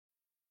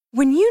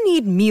When you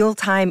need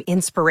mealtime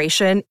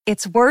inspiration,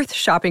 it's worth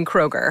shopping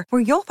Kroger,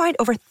 where you'll find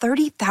over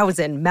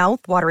 30,000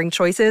 mouth-watering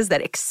choices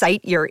that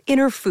excite your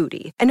inner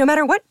foodie. And no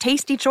matter what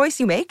tasty choice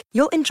you make,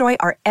 you'll enjoy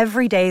our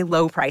everyday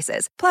low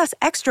prices, plus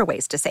extra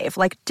ways to save,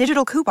 like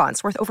digital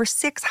coupons worth over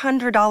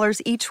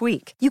 $600 each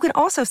week. You can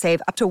also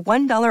save up to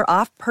 $1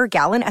 off per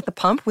gallon at the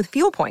pump with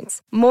fuel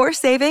points. More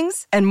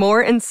savings and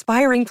more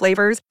inspiring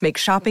flavors make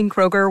shopping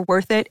Kroger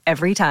worth it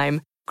every time.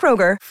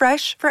 Kroger,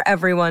 fresh for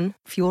everyone.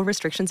 Fuel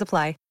restrictions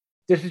apply.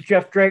 This is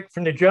Jeff Drake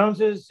from the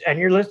Joneses, and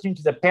you're listening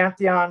to the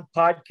Pantheon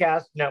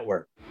Podcast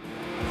Network.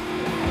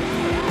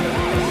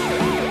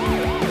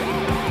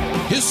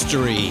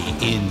 History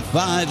in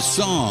 5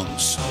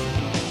 Songs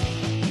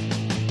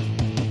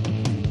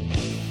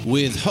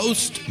with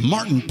host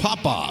Martin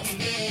Popoff.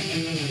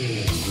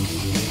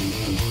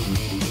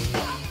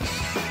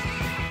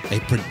 A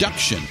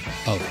production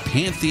of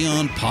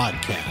Pantheon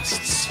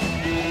Podcasts.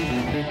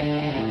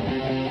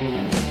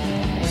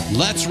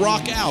 Let's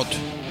rock out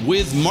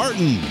with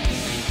Martin.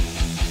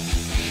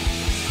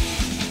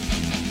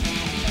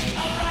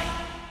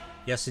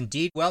 Yes,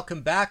 indeed.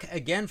 Welcome back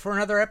again for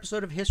another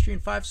episode of History in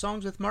 5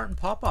 Songs with Martin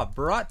Popoff,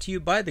 brought to you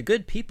by the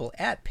good people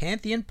at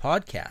Pantheon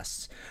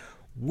Podcasts.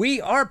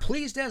 We are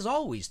pleased, as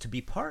always, to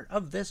be part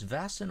of this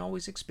vast and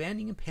always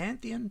expanding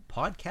Pantheon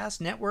Podcast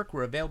Network.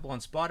 We're available on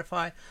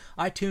Spotify,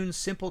 iTunes,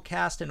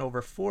 Simplecast, and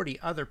over 40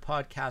 other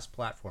podcast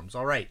platforms.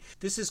 All right,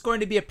 this is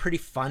going to be a pretty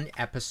fun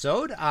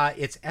episode.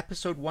 It's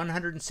episode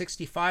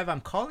 165.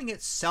 I'm calling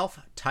it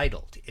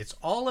Self-Titled. It's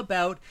all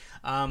about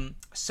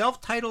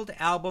self-titled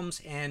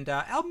albums and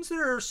albums that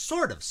are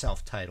sort of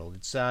self-titled.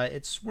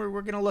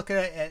 We're going to look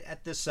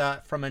at this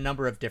from a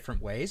number of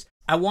different ways.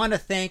 I want to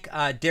thank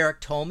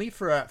Derek Tolmie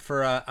for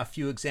a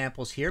few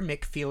examples here,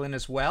 Mick Phelan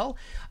as well,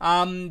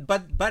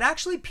 but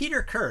actually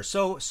Peter Kerr.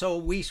 So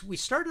we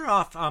started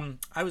off.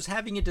 I was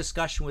having a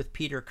discussion with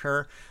Peter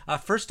Kerr.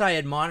 First, I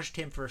admonished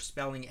him for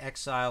spelling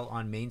Exile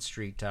on Main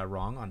Street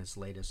wrong on his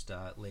latest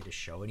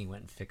show, and he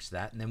went and fixed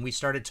that. And then we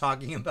started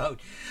talking about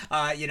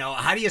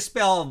how do you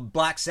spell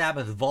Black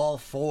Sabbath Vol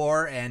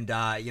 4, and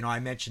I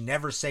mentioned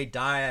Never Say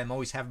Die. I'm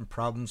always having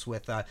problems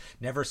with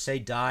Never Say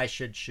Die.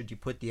 Should you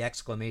put the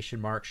exclamation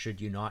mark?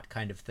 Should you not,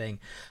 kind of thing.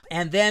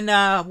 And then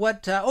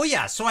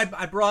so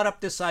I brought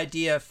up this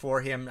idea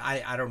for him.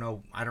 I don't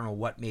know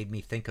what made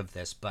me think of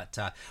this, but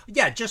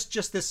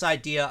just this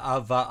idea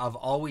of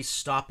always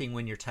stopping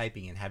when you're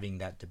typing and having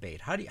that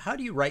debate. How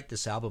do you write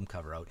this album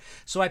cover out?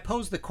 So I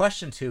posed the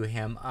question to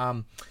him,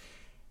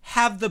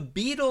 have the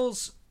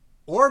Beatles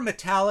or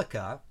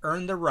Metallica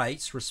earned the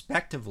rights,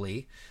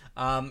 respectively,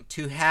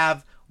 to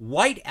have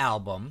White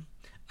Album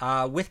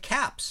with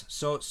caps,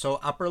 so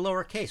upper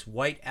lowercase,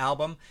 White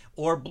Album,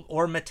 or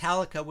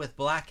Metallica with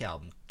Black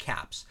Album,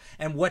 caps.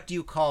 And what do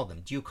you call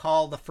them? Do you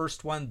call the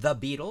first one The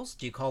Beatles?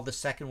 Do you call the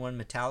second one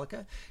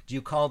Metallica? Do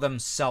you call them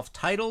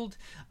self-titled?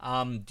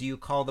 Do you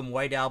call them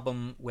White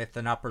Album with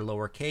an upper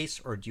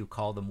lowercase, or do you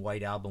call them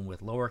White Album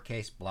with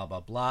lowercase? Blah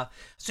blah blah.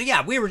 So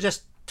yeah, we were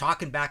just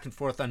talking back and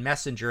forth on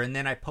Messenger, and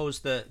then I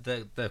posed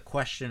the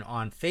question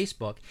on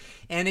Facebook,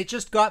 and it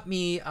just got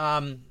me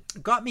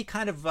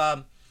kind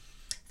of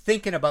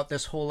thinking about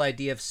this whole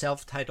idea of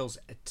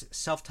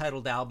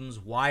self-titled albums,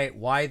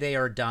 why they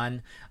are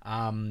done,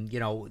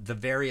 the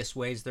various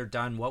ways they're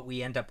done, what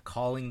we end up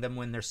calling them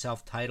when they're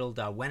self-titled,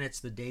 when it's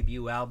the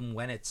debut album,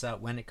 when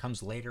it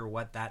comes later,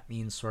 what that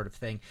means, sort of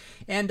thing.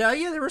 And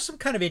there were some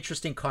kind of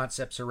interesting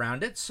concepts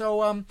around it.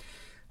 So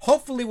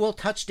hopefully we'll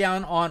touch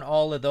down on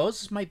all of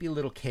those. This might be a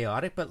little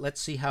chaotic, but let's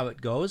see how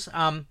it goes.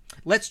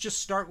 Let's just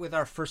start with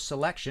our first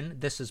selection.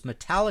 This is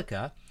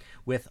Metallica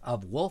with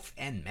Of Wolf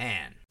and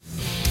Man.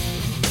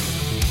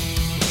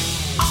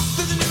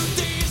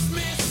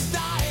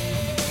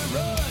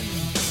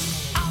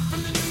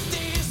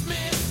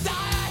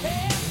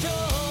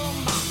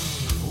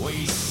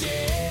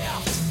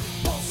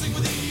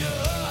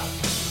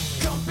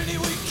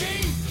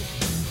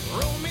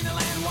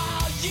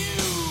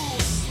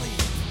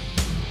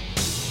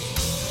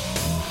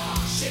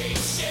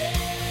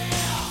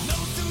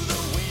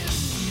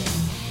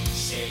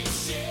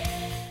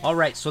 All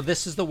right, so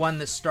this is the one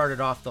that started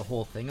off the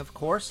whole thing, of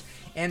course.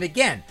 And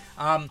again,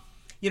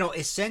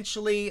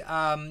 essentially,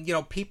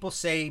 people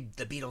say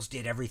the Beatles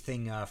did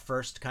everything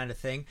first, kind of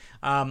thing.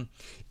 And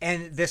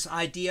this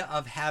idea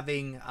of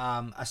having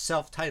a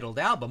self-titled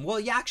album,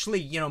 well,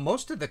 actually,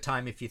 most of the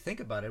time, if you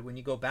think about it, when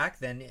you go back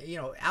then,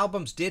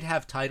 albums did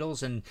have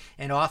titles, and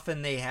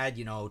often they had,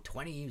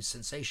 20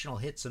 sensational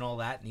hits and all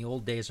that in the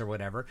old days or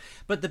whatever.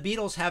 But the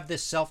Beatles have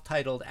this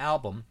self-titled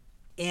album.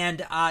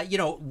 And,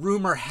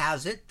 rumor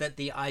has it that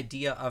the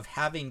idea of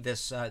having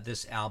this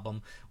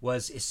album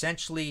was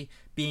essentially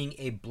being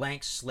a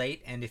blank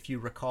slate. And if you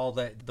recall,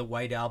 that the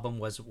White Album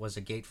was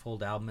a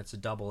gatefold album. It's a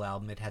double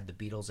album. It had the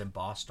Beatles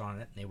embossed on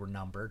it, and they were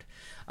numbered.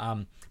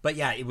 But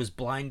yeah, it was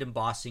blind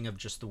embossing of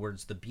just the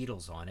words the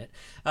Beatles on it.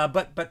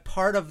 But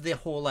part of the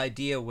whole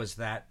idea was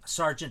that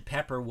Sgt.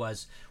 Pepper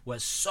was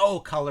so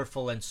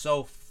colorful and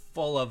so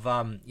full of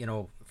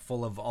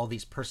full of all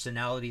these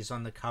personalities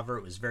on the cover.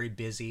 It was very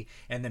busy,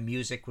 and the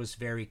music was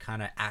very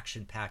kind of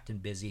action-packed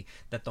and busy.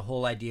 That the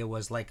whole idea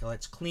was like,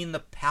 let's clean the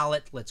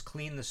palette, let's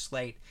clean the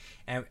slate,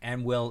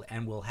 and we'll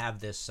have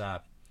this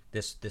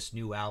this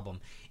new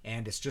album.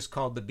 And it's just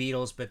called The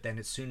Beatles, but then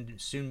it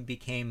soon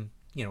became,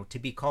 to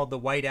be called the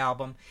White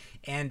Album.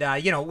 And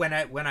when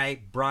I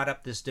brought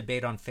up this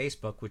debate on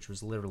Facebook, which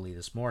was literally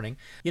this morning,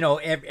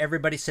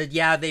 everybody said,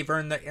 yeah, they've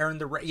earned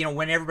the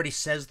when everybody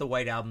says the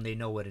White Album, they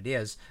know what it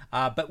is.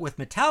 But with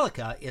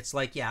Metallica, it's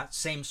like, yeah,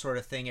 same sort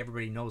of thing.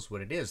 Everybody knows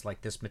what it is.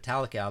 Like this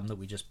Metallica album that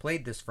we just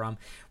played this from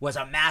was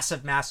a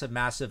massive, massive,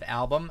 massive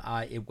album.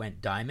 It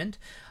went diamond.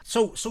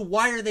 So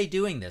why are they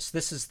doing this?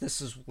 This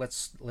is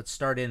let's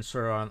start in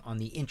sort of on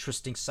the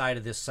interesting side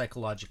of this,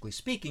 psychologically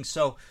speaking.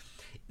 So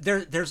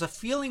there's a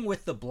feeling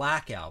with the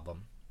Black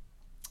Album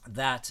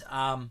that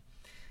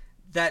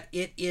that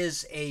it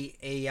is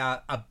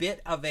a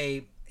bit of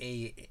a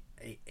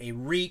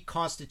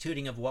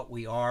reconstituting of what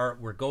we are.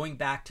 We're going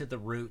back to the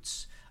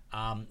roots.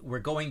 We're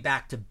going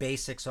back to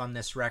basics on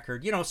this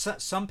record.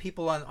 Some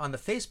people on the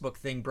Facebook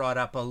thing brought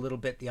up a little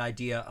bit the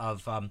idea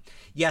of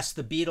yes,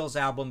 the Beatles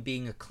album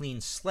being a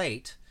clean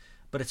slate,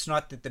 but it's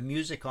not that the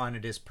music on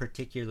it is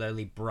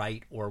particularly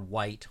bright or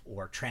white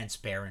or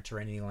transparent or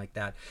anything like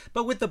that.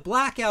 But with the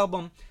Black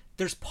Album,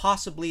 there's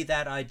possibly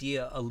that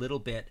idea a little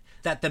bit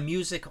that the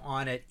music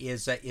on it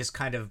is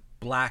kind of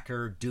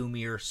blacker,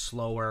 doomier,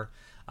 slower.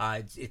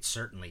 It's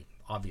certainly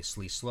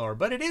obviously slower,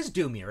 but it is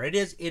doomier.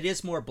 It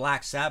is more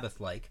Black Sabbath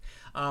like.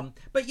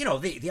 But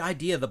the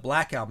idea of the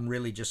Black Album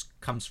really just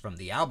comes from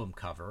the album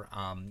cover.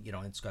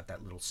 It's got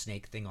that little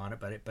snake thing on it,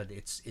 but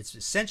it's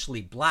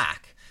essentially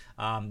black.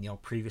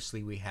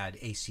 Previously we had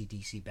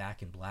AC/DC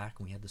Back in Black,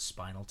 and we had the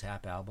Spinal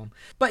Tap album.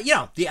 But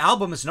the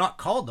album is not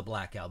called the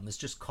Black Album; it's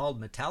just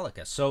called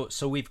Metallica.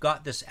 So we've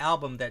got this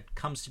album that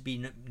comes to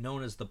be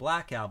known as the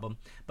Black Album,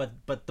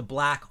 but the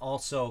black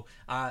also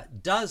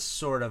does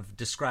sort of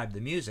describe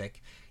the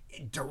music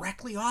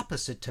directly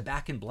opposite to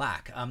Back in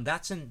Black.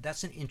 That's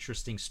an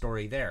interesting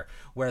story there,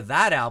 where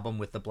that album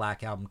with the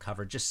Black Album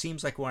cover just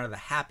seems like one of the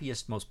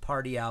happiest, most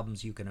party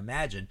albums you can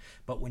imagine.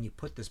 But when you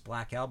put this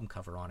Black Album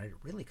cover on it, it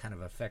really kind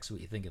of affects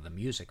what you think of the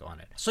music on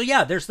it. So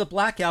yeah, there's the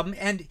Black Album,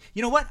 and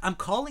you know what? I'm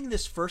calling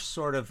this first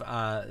sort of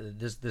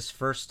this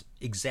first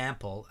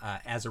example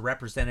as a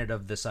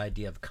representative of this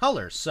idea of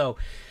colors. So,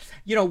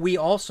 we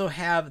also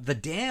have the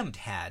Damned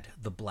had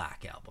the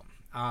Black Album.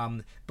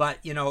 But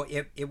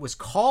it was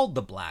called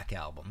the Black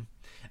Album,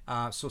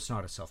 so it's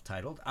not a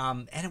self-titled,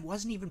 and it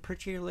wasn't even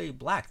particularly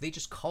black. They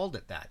just called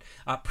it that.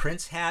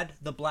 Prince had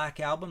the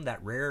Black Album, that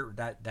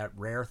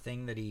rare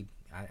thing that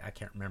I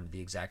can't remember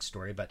the exact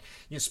story, but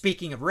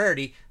speaking of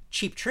rarity,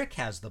 Cheap Trick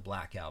has the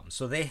Black Album.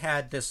 So they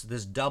had this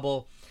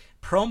double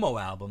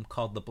promo album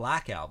called the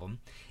Black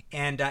Album,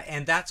 and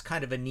that's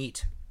kind of a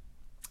neat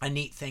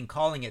thing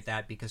calling it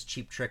that, because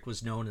Cheap Trick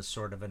was known as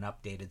sort of an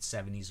updated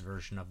 70s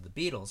version of the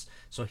Beatles.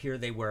 So here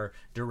they were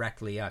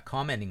directly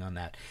commenting on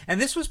that. And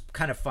this was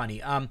kind of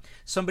funny.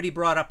 Somebody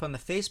brought up on the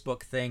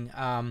Facebook thing,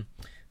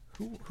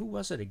 who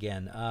was it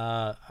again?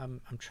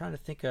 I'm trying to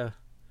think of,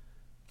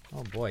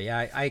 oh boy,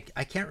 yeah,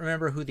 I can't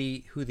remember who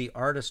the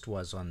artist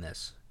was on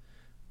this.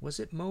 Was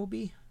it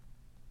Moby?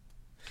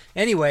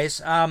 Anyways,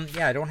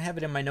 yeah, I don't have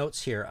it in my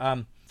notes here.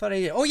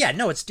 Oh yeah,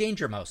 no, it's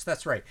Danger Mouse.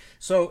 That's right.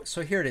 So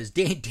here it is.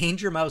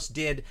 Danger Mouse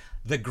did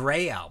the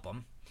Grey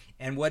Album,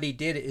 and what he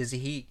did is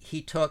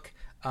he took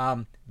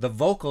the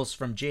vocals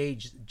from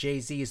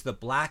Jay-Z's The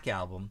Black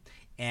Album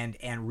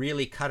and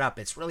really cut up.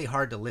 It's really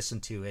hard to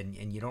listen to, and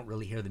you don't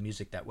really hear the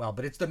music that well.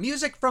 But it's the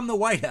music from the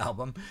White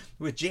Album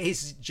with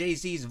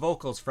Jay-Z's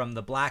vocals from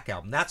the Black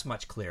Album. That's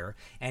much clearer.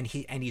 And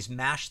he's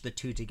mashed the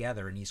two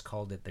together, and he's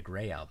called it the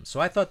Grey Album. So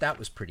I thought that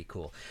was pretty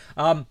cool.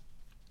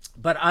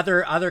 But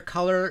other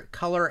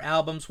color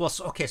albums, well,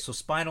 so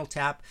Spinal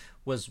Tap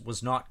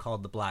was not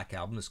called the Black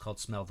Album. It's called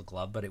Smell the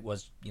Glove, but it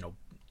was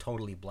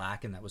totally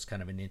black, and that was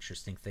kind of an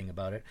interesting thing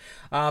about it.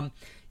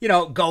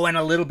 Going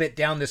a little bit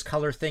down this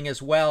color thing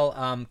as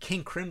well,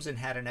 King Crimson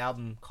had an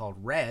album called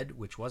Red,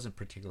 which wasn't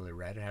particularly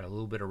red. It had a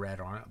little bit of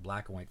red on it, a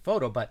black and white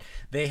photo, but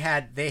they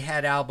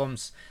had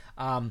albums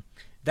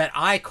that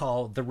I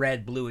call the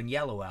Red, Blue, and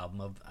Yellow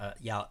album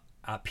of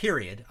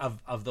period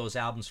of those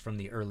albums from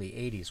the early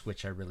 80s,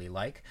 which I really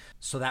like.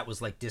 So that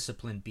was like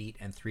Discipline, Beat,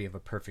 and Three of a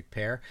Perfect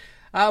Pair.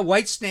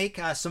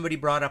 Whitesnake, somebody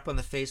brought up on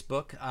the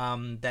Facebook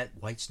that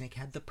Whitesnake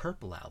had the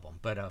Purple Album,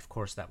 but of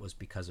course that was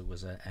because it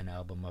was an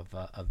album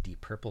of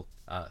Deep Purple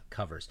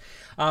covers.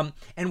 And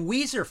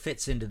Weezer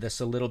fits into this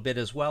a little bit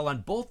as well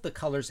on both the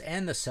colors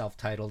and the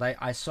self-titled.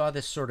 I saw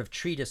this sort of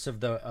treatise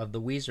of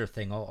the Weezer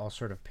thing. I'll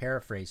sort of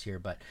paraphrase here,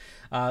 but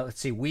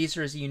let's see.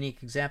 Weezer is a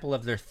unique example.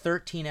 Of their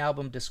 13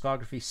 album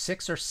discography,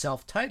 6 are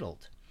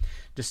self-titled.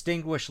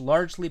 distinguished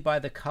largely by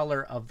the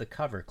color of the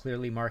cover,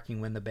 clearly marking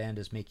when the band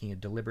is making a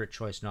deliberate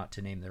choice not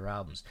to name their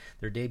albums.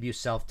 Their debut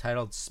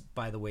self-titled,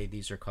 by the way,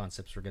 these are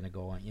concepts we're going to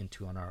go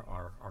into on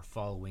our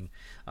following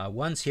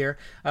ones here.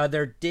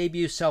 Their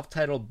debut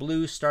self-titled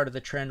Blue started the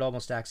trend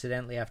almost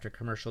accidentally after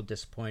commercial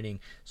disappointing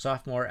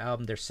sophomore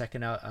album. Their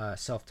second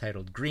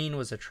self-titled Green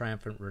was a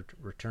triumphant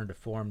return to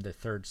form. The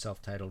third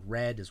self-titled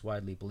Red is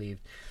widely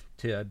believed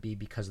to be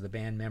because the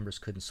band members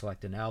couldn't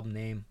select an album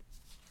name,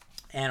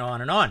 and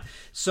on and on.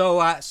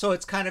 So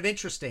it's kind of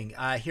interesting.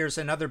 Here's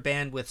another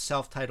band with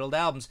self-titled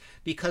albums,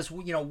 because,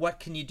 you know, what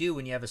can you do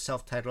when you have a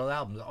self-titled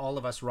album? All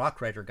of us rock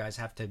writer guys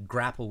have to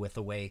grapple with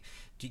a way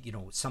to, you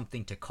know,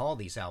 something to call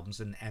these albums,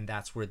 and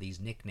that's where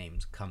these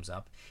nicknames comes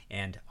up.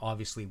 And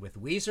obviously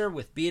with Weezer,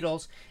 with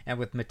Beatles, and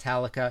with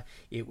Metallica,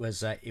 it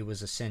was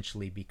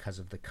essentially because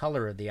of the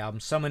color of the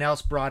album. Someone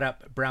else brought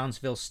up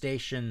Brownsville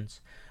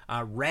Station's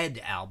Red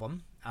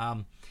album,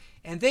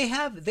 and they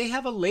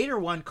have a later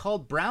one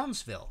called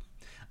Brownsville.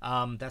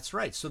 That's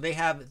right. So they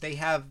have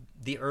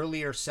the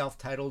earlier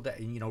self-titled,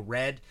 you know,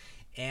 Red,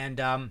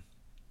 and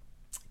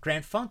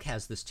Grand Funk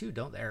has this too,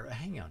 don't they?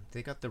 Hang on,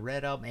 they got the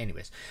Red album.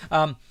 Anyways,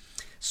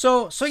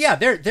 so yeah,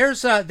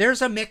 there's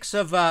a mix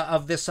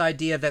of this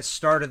idea that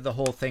started the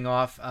whole thing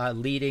off,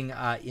 leading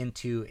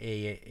into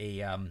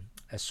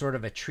a sort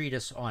of a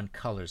treatise on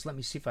colors. Let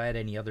me see if I had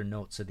any other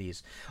notes of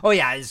these. Oh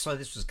yeah, so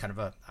this was kind of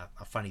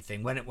a funny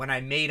thing when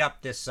I made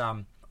up this.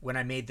 When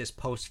I made this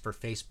post for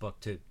Facebook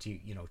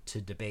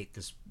to debate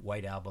this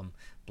White Album,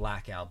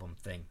 Black Album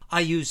thing, I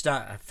used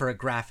for a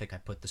graphic, I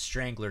put the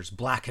Stranglers'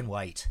 black and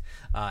white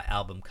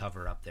album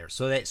cover up there.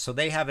 So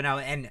they have an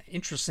album, and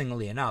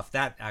interestingly enough,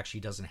 that actually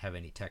doesn't have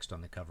any text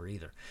on the cover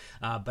either,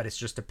 but it's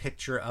just a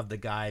picture of the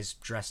guys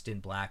dressed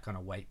in black on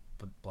a white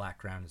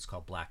background. It's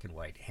called Black and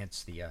White,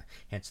 hence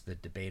the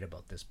debate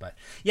about this. But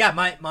yeah,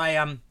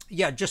 my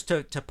just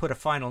to put a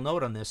final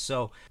note on this.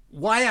 So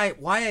why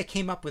I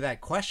came up with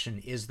that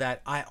question is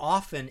that I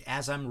often,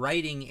 as I'm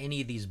writing any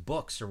of these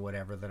books or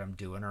whatever that I'm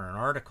doing, or an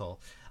article,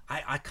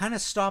 I kind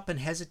of stop and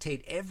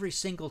hesitate every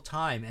single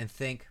time and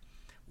think,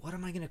 what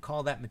am I going to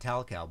call that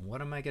Metallica album?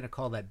 What am I going to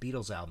call that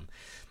Beatles album?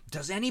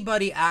 Does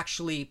anybody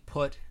actually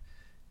put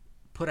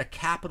a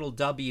capital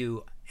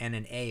W and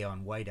an A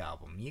on White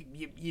Album?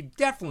 You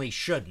definitely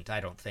shouldn't, I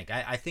don't think.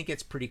 I think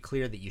it's pretty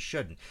clear that you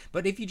shouldn't.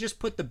 But if you just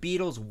put the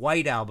Beatles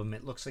White Album,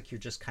 it looks like you're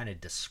just kind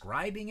of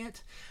describing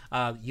it.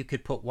 You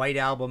could put White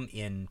Album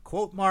in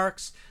quote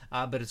marks,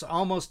 but it's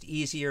almost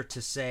easier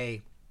to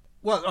say,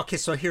 well, okay,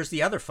 so here's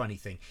the other funny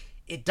thing.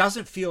 It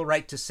doesn't feel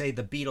right to say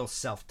the Beatles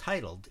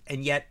self-titled,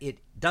 and yet it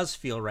does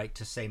feel right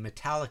to say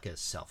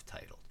Metallica's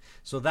self-titled.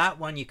 So that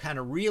one, you kind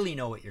of really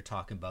know what you're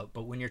talking about.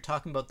 But when you're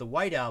talking about the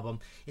White Album,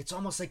 it's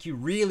almost like you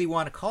really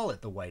want to call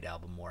it the White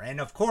Album more. And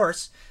of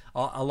course,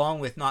 along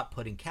with not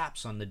putting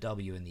caps on the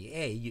W and the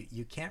A,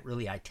 you can't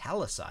really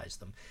italicize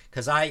them.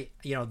 Because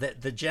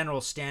the general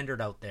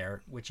standard out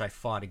there, which I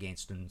fought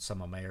against in some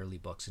of my early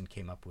books and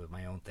came up with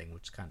my own thing,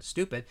 which is kind of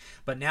stupid.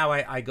 But now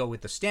I go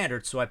with the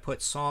standard. So I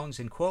put songs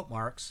in quote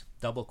marks,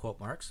 double quote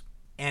marks,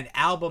 and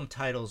album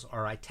titles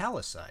are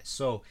italicized.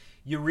 So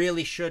you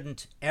really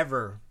shouldn't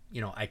ever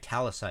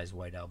italicize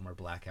White Album or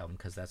Black Album,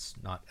 because that's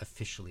not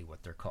officially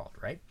what they're called,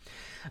 right?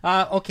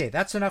 Okay,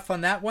 that's enough on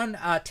that one.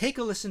 Take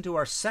a listen to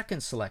our second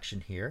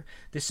selection here.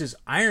 This is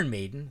Iron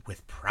Maiden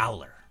with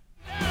Prowler.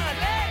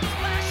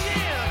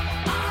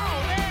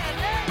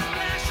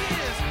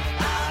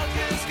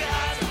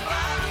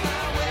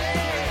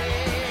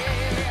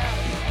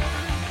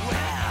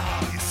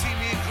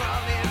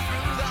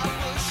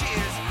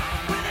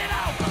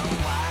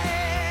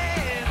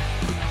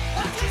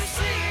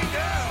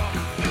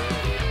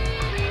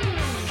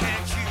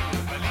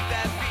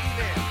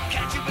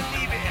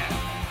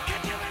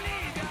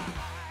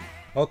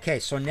 Okay,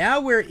 so now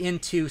we're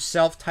into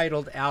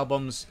self-titled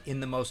albums in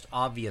the most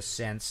obvious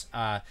sense,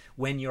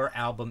 when your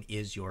album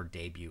is your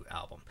debut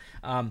album.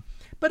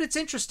 But it's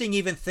interesting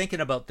even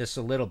thinking about this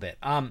a little bit.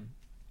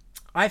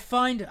 I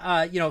find,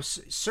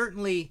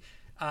 certainly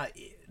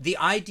the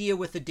idea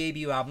with the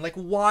debut album, like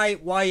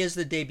why is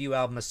the debut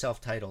album a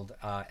self-titled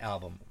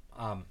album?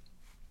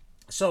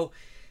 So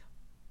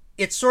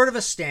it's sort of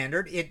a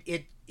standard.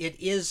 It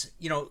is,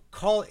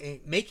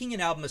 making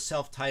an album a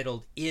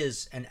self-titled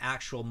is an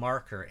actual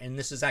marker, and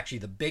this is actually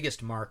the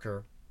biggest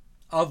marker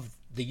of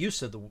the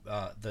use of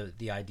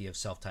the idea of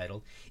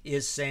self-titled,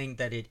 is saying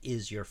that it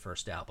is your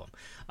first album.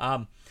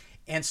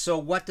 And so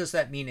what does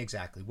that mean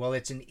exactly? Well,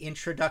 it's an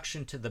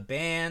introduction to the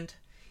band.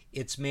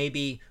 It's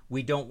maybe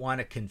we don't want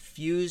to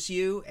confuse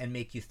you and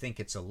make you think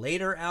it's a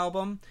later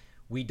album.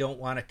 We don't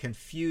want to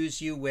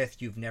confuse you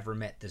with you've never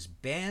met this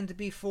band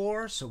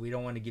before, so we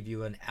don't want to give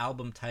you an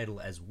album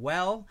title as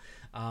well.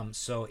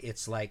 So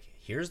it's like,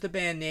 here's the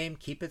band name,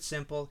 keep it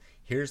simple.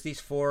 Here's these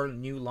 4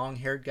 new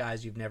long-haired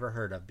guys you've never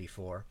heard of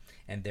before,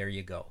 and there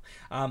you go.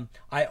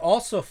 I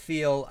also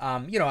feel,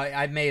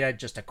 I made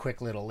just a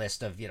quick little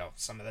list of,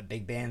 some of the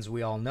big bands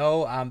we all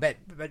know, but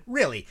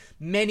really,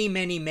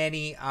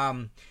 many.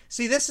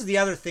 See, this is the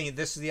other thing,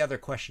 this is the other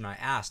question I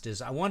asked,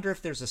 is I wonder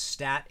if there's a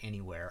stat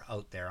anywhere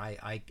out there.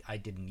 I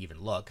didn't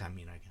even look. I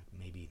mean,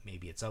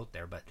 maybe it's out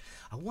there, but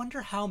I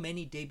wonder how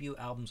many debut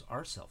albums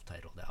are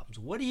self-titled albums.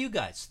 What do you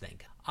guys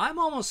think? I'm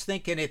almost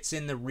thinking it's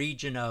in the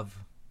region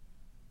of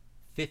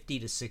 50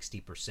 to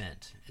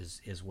 60%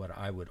 is what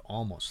I would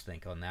almost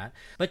think on that.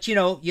 But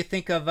you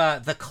think of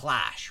the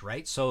Clash,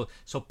 right? So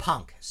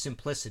punk,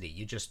 simplicity.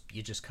 You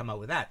just come out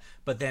with that.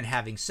 But then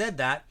having said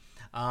that,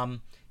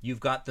 you've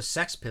got the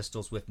Sex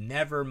Pistols with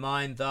Never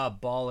Mind the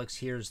Bollocks,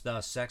 Here's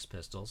the Sex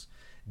Pistols.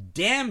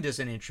 Damned is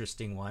an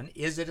interesting one.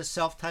 Is it a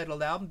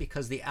self-titled album?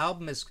 Because the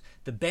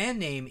band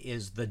name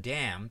is The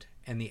Damned,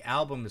 and the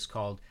album is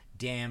called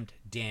Damned,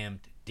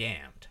 Damned,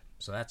 Damned.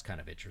 So that's kind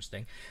of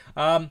interesting.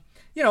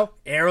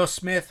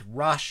 Aerosmith,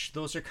 Rush,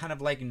 those are kind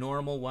of like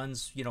normal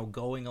ones,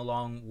 going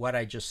along what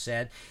I just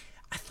said.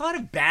 I thought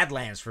of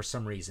Badlands for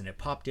some reason. It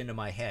popped into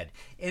my head.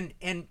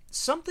 And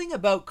something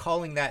about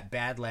calling that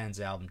Badlands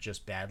album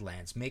just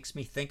Badlands makes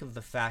me think of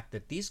the fact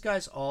that these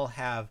guys all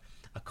have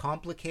a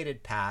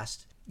complicated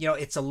past.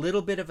 It's a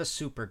little bit of a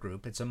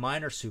supergroup. It's a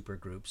minor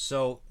supergroup.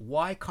 So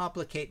why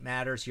complicate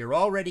matters? You're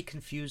already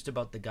confused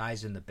about the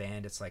guys in the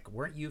band. It's like,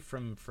 weren't you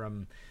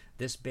from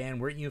this band?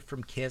 Weren't you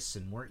from Kiss?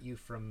 And weren't you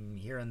from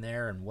here and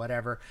there and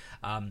whatever?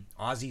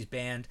 Ozzy's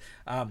band.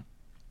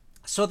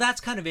 So that's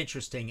kind of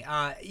interesting.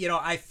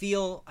 I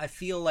feel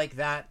like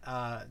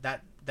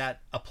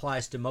that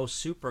applies to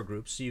most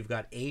supergroups. So you've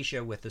got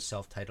Asia with a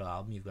self-titled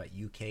album. You've got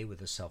UK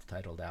with a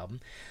self-titled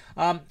album.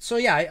 I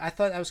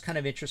thought that was kind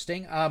of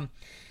interesting.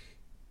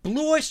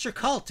 Blue Oyster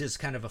Cult is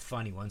kind of a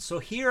funny one. So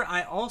here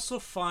I also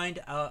find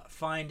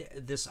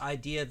this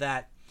idea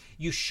that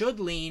you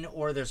should lean,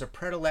 or there's a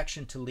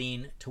predilection to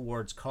lean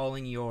towards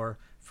calling your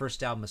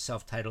first album a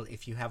self-titled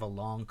if you have a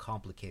long,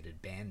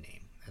 complicated band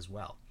name as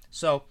well.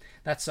 So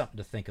that's something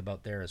to think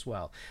about there as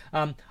well.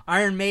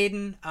 Iron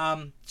Maiden.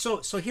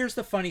 So here's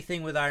the funny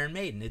thing with Iron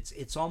Maiden.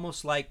 It's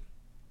almost like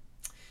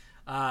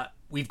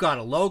we've got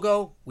a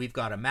logo, we've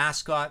got a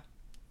mascot.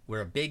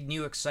 We're a big,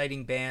 new,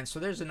 exciting band. So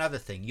there's another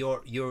thing.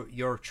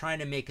 You're trying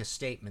to make a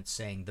statement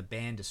saying the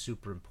band is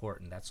super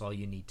important. That's all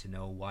you need to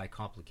know. Why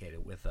complicate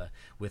it with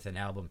an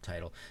album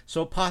title?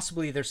 So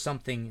possibly there's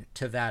something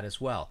to that as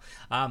well.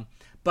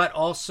 But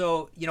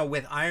also,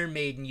 with Iron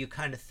Maiden, you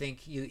kind of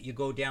think you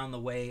go down the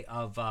way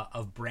of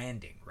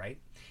branding, right?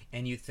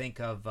 And you think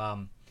of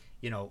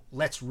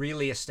let's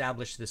really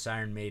establish this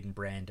Iron Maiden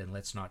brand and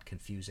let's not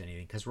confuse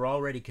anything, because we're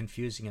already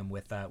confusing them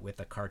with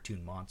a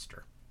cartoon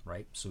monster,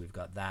 right? So we've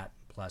got that.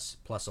 Plus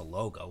a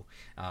logo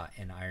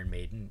and Iron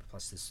Maiden,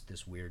 plus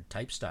this weird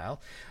type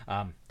style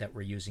that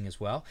we're using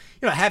as well.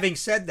 Having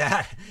said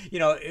that,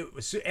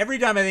 every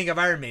time I think of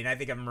Iron Maiden, I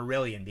think of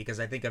Marillion, because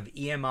I think of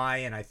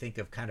EMI and I think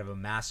of kind of a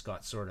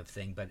mascot sort of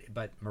thing.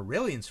 But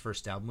Marillion's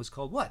first album was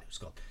called what? It was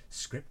called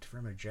Script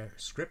from a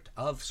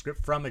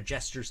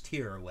Jester's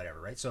Tear or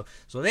whatever, right? So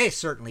they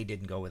certainly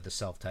didn't go with the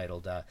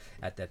self-titled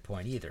at that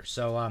point either.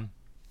 So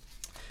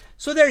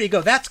there you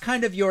go. That's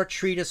kind of your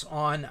treatise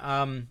on,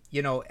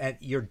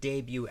 at your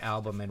debut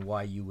album and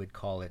why you would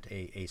call it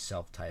a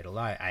self-titled.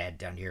 I had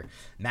down here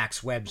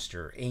Max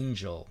Webster,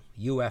 Angel,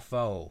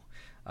 UFO,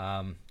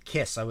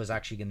 Kiss. I was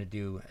actually going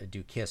to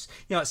do Kiss.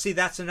 See,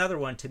 that's another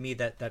one to me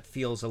that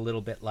feels a little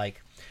bit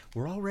like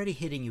we're already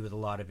hitting you with a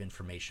lot of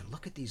information.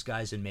 Look at these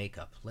guys in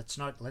makeup. Let's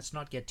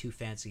not get too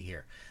fancy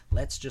here.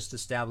 Let's just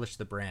establish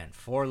the brand.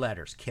 4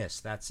 letters,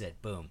 Kiss. That's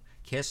it. Boom.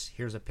 Kiss.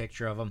 Here's a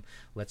picture of them.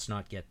 Let's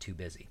not get too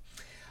busy.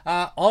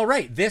 All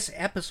right, this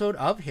episode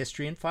of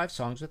History in 5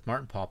 Songs with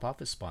Martin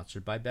Popoff is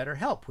sponsored by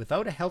BetterHelp.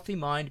 Without a healthy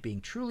mind,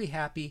 being truly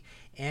happy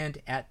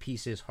and at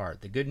peace is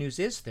hard. The good news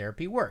is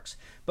therapy works.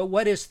 But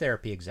what is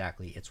therapy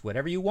exactly? It's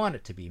whatever you want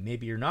it to be.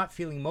 Maybe you're not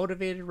feeling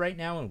motivated right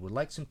now and would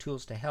like some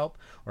tools to help,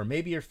 or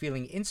maybe you're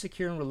feeling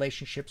insecure in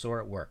relationships or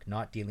at work,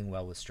 not dealing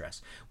well with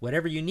stress.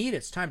 Whatever you need,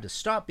 it's time to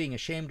stop being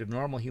ashamed of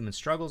normal human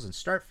struggles and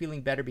start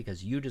feeling better,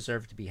 because you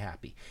deserve to be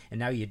happy. And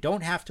now you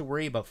don't have to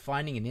worry about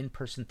finding an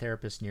in-person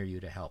therapist near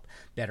you to help.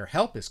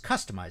 BetterHelp is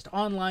customized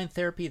online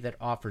therapy that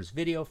offers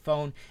video,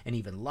 phone, and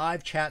even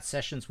live chat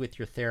sessions with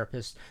your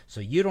therapist, so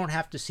you don't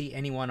have to see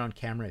anyone on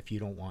camera if you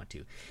don't want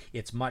to.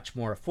 It's much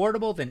more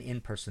affordable than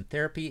in-person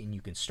therapy, and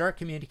you can start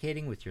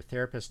communicating with your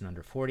therapist in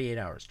under 48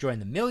 hours. Join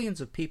the millions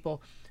of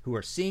people who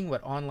are seeing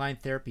what online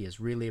therapy is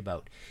really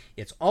about.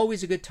 It's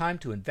always a good time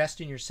to invest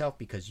in yourself,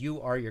 because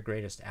you are your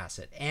greatest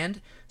asset.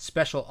 And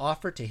special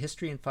offer to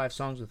History in 5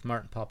 Songs with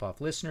Martin Popoff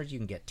listeners, you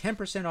can get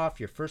 10% off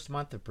your first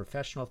month of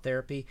professional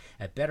therapy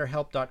at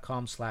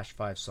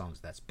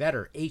betterhelp.com/5songs. That's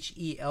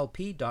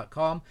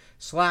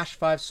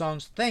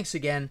betterhelp.com/5songs. Thanks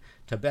again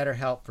to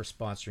BetterHelp for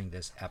sponsoring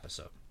this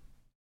episode.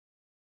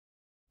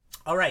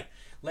 All right,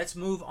 let's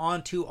move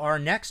on to our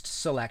next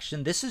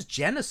selection. This is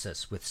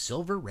Genesis with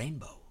Silver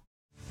Rainbow.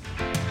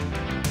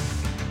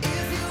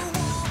 If you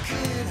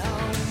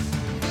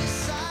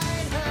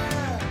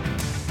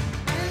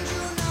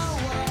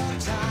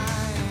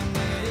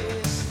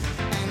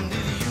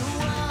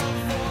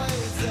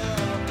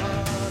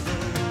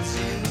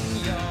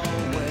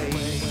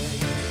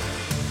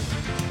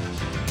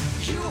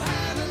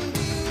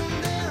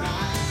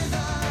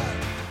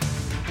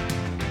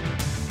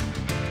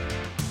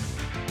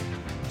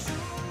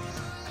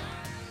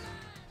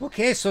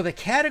Okay, so the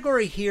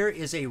category here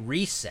is a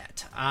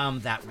reset.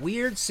 That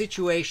weird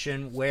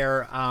situation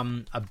where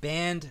a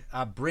band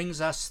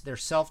brings us their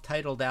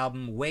self-titled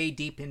album way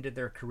deep into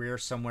their career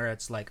somewhere.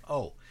 It's like,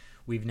 oh,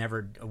 we've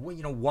never,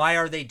 why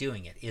are they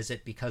doing it? Is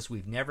it because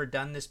we've never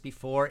done this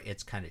before?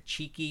 It's kind of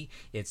cheeky.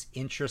 It's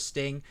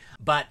interesting.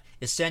 But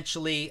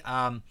essentially,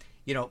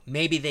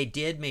 maybe they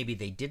did, maybe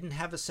they didn't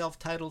have a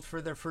self-titled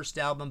for their first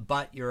album,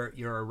 but you're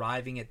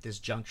arriving at this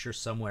juncture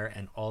somewhere,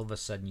 and all of a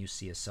sudden you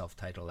see a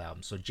self-titled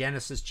album. So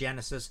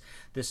Genesis,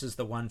 this is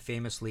the one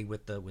famously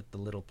with the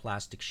little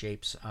plastic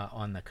shapes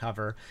on the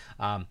cover.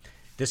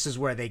 This is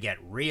where they get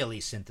really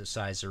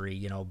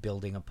synthesizer-y,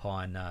 building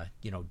upon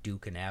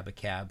Duke and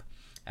Abacab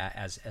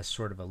as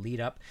sort of a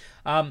lead up.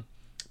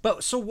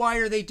 But so why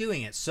are they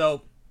doing it?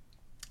 So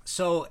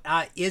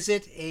is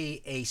it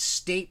a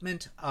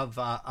statement of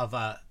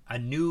a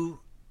new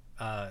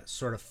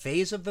sort of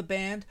phase of the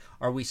band?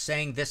 Are we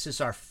saying this is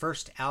our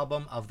first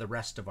album of the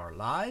rest of our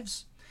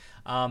lives?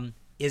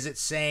 Is it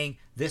saying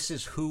this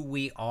is who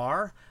we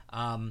are?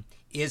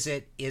 Is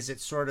it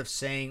sort of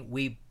saying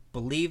we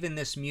believe in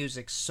this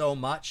music so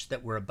much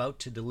that we're about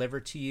to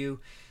deliver to you,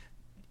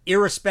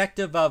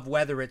 irrespective of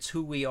whether it's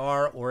who we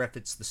are or if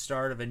it's the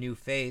start of a new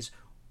phase?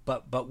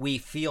 But we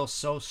feel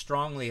so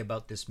strongly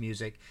about this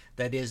music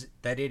that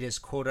it is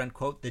quote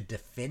unquote the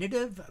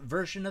definitive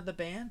version of the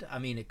band. I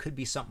mean, it could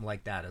be something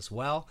like that as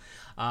well.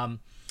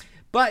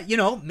 But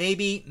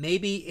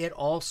maybe it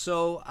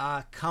also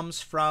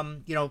comes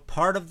from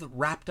part of the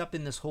wrapped up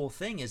in this whole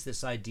thing is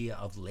this idea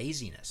of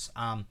laziness.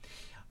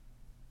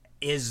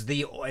 Is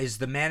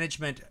the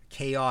management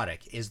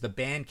chaotic? Is the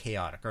band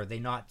chaotic? Are they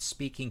not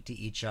speaking to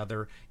each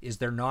other? Is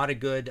there not a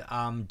good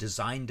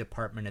design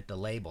department at the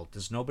label?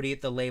 Does nobody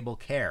at the label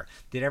care?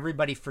 Did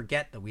everybody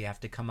forget that we have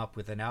to come up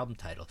with an album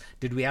title?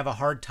 Did we have a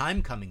hard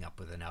time coming up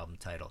with an album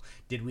title?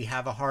 Did we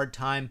have a hard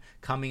time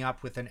coming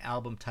up with an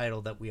album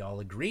title that we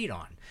all agreed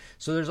on?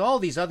 So there's all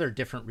these other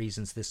different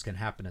reasons this can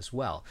happen as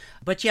well.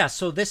 But yeah,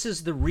 so this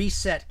is the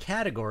reset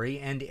category,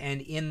 and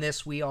in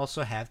this we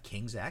also have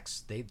King's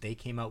X. They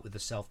came out with a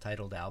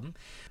self-titled album,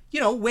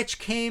 which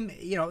came,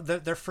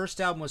 their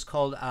first album was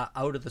called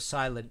Out of the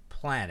Silent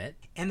Planet,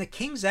 and the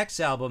King's X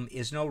album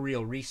is no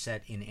real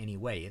reset in any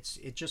way.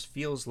 It just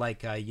feels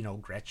like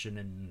Gretchen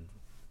and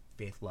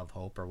Faith, Love,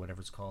 Hope, or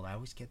whatever it's called. I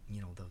always get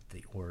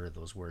the order of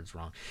those words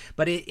wrong,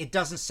 but it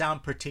doesn't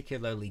sound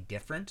particularly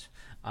different.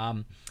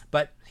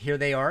 But here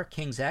they are,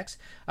 King's X.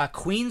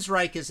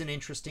 Queensryche is an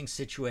interesting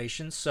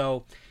situation.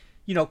 So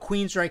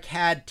Queensryche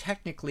had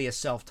technically a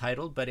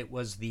self-titled, but it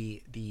was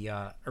the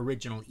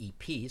original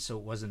EP, so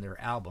it wasn't their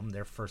album.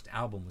 Their first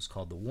album was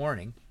called The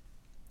Warning.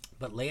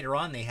 But later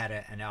on, they had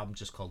an album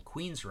just called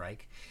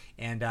Queensryche,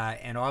 and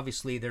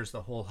obviously there's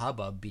the whole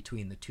hubbub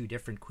between the two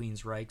different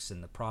Queensryches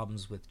and the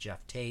problems with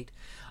Geoff Tate,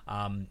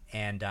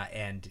 and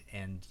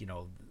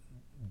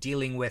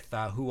dealing with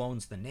who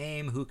owns the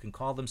name, who can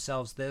call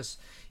themselves this.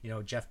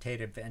 Geoff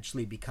Tate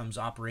eventually becomes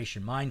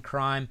Operation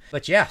Mindcrime.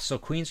 But yeah, so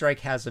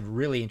Queensryche has a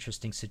really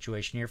interesting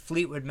situation here.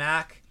 Fleetwood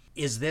Mac,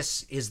 is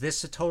this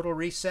a total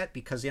reset?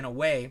 Because in a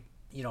way,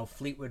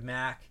 Fleetwood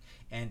Mac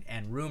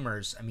and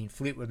Rumours, I mean,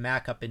 Fleetwood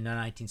Mac up in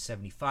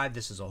 1975,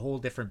 this is a whole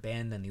different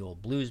band than the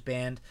old blues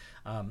band.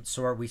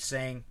 So are we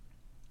saying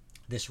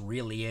this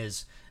really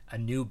is a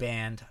new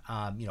band,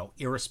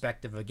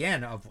 irrespective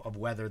again of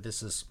whether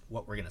this is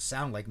what we're going to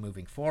sound like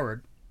moving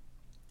forward?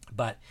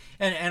 But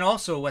and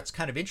also what's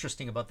kind of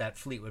interesting about that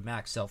Fleetwood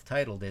Mac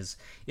self-titled is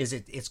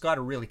it's got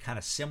a really kind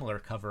of similar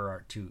cover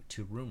art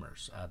to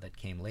Rumours that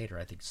came later,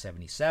 I think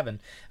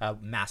 77.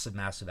 Massive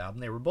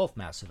album. They were both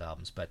massive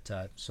albums, but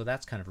so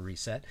that's kind of a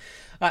reset.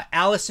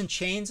 Alice in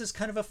Chains is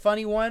kind of a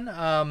funny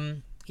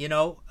one.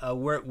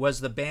 Where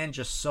was the band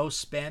just so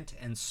spent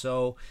and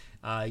so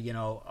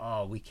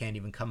we can't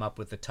even come up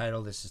with a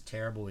title. This is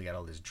terrible. We got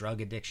all this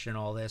drug addiction,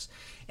 all this.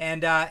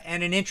 And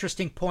an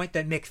interesting point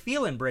that Mick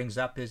Phelan brings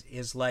up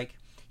is like,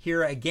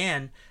 here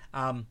again,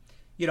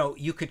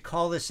 you could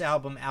call this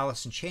album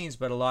Alice in Chains,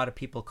 but a lot of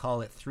people call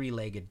it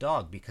Three-Legged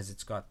Dog because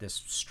it's got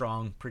this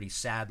strong, pretty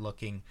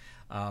sad-looking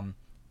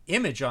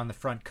image on the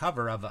front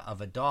cover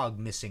of a dog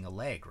missing a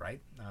leg, right?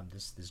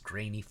 This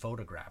grainy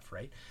photograph,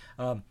 right?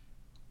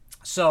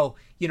 So,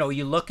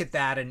 you look at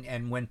that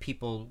and when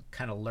people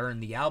kind of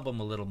learn the album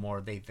a little more,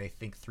 they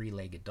think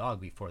Three-Legged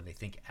Dog before they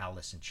think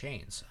Alice in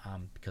Chains,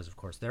 because, of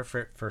course, their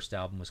first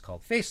album was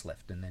called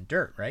Facelift and then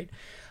Dirt, right?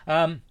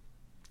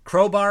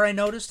 Crowbar, I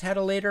noticed, had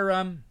a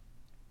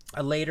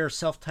later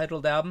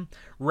self-titled album.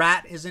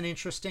 Rat is an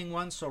interesting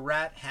one. So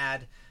Rat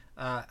had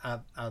a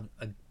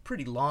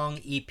pretty long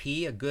EP,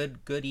 a good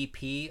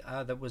EP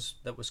that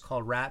was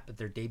called Rat, but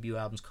their debut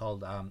album's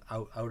called Out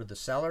of the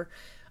Cellar.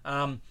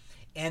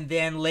 And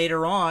then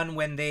later on,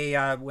 when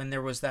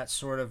there was that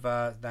sort of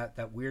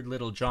that weird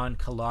little John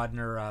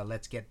Kalodner,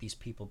 let's get these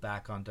people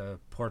back onto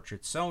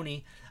Portrait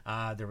Sony.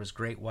 There was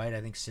Great White.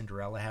 I think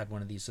Cinderella had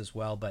one of these as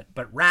well. But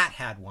Rat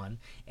had one,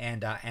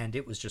 and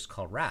it was just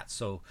called Rat.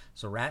 So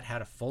Rat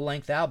had a full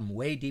length album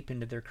way deep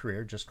into their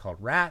career, just called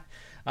Rat.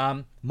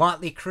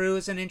 Motley Crue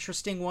is an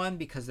interesting one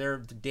because their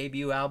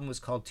debut album was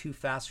called Too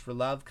Fast for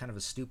Love, kind of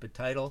a stupid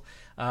title.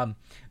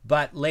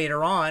 But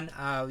later on,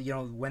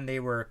 when they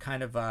were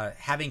kind of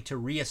having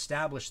to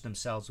reestablish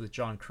themselves with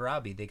John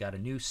Corabi, they got a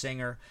new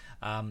singer.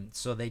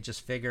 So they just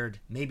figured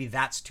maybe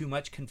that's too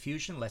much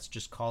confusion. Let's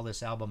just call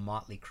this album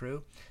Motley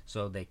Crue.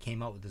 So they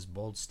came out with this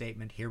bold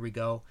statement. Here we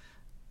go.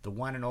 The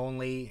one and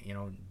only,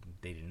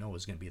 they didn't know it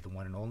was going to be the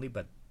one and only,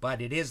 but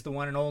it is the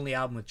one and only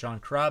album with John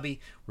Corabi.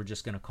 We're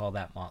just going to call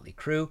that Motley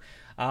Crue.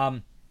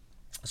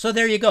 So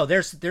there you go.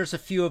 There's a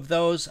few of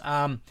those.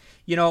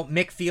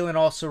 Mick Phelan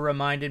also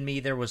reminded me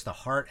there was the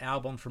Heart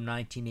album from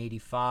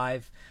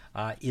 1985.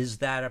 Is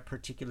that a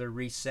particular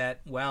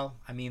reset? Well,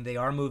 I mean, they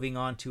are moving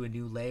on to a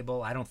new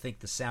label. I don't think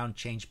the sound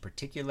changed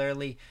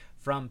particularly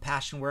from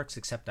Passionworks,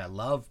 except I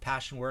love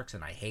Passionworks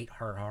and I hate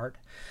Her Heart.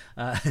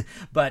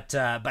 But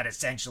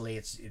essentially,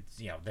 it's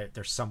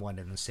they're somewhat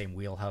in the same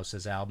wheelhouse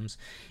as albums.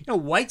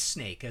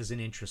 Whitesnake is an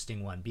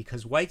interesting one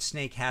because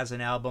Whitesnake has an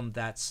album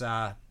that's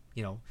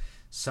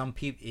some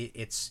people,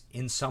 it's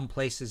in some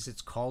places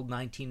it's called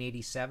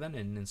 1987,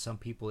 and in some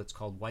people it's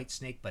called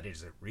Whitesnake. But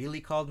is it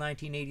really called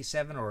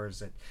 1987, or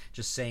is it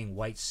just saying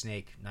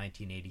Whitesnake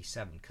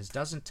 1987? Because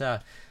doesn't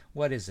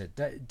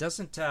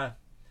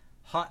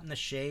Hot in the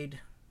Shade?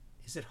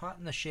 Is it Hot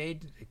in the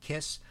Shade?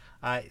 Kiss?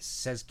 It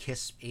says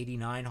Kiss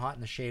 89, Hot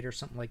in the Shade, or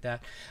something like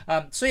that.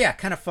 So yeah,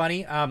 kind of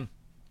funny.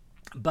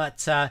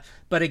 But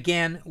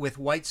again, with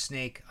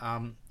Whitesnake,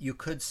 you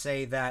could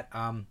say that.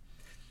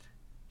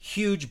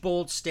 Huge,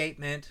 bold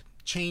statement,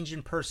 change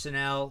in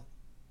personnel,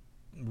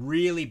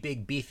 really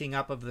big beefing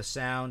up of the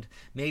sound.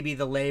 Maybe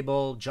the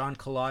label, John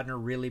Kalodner,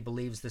 really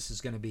believes this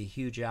is going to be a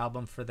huge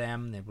album for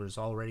them. It was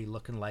already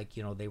looking like,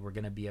 they were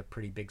going to be a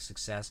pretty big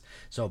success.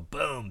 So,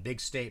 boom, big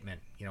statement,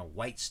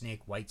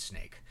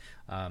 Whitesnake.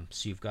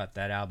 So you've got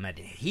that album. And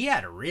he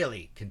had a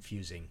really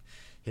confusing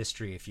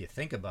history if you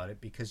think about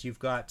it, because you've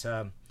got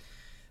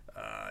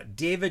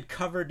David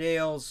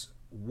Coverdale's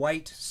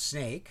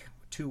Whitesnake,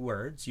 2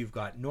 words. You've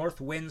got North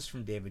Winds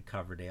from David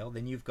Coverdale.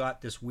 Then you've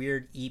got this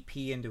weird EP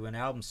into an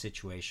album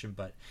situation,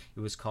 but it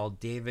was called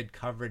David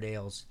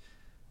Coverdale's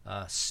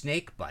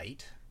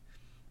Snakebite.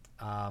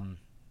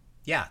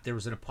 There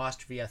was an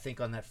apostrophe, I think,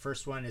 on that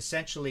first one.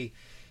 Essentially,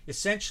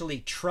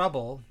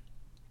 Trouble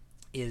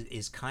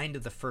is kind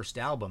of the first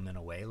album in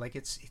a way. Like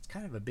it's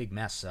kind of a big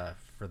mess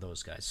for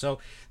those guys. So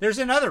there's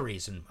another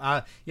reason.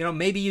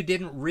 Maybe you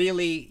didn't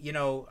really,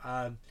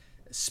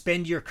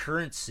 spend your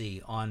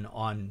currency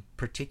on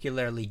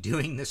particularly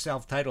doing the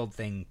self-titled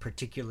thing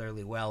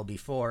particularly well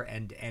before,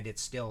 and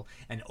it's still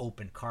an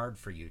open card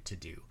for you to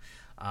do.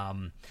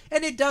 And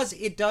it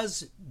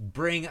does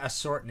bring a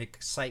certain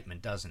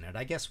excitement, doesn't it?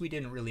 I guess we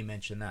didn't really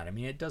mention that. I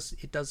mean, it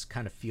does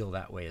kind of feel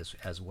that way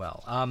as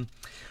well.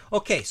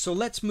 Okay, so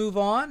let's move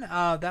on.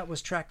 That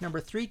was track number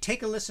 3.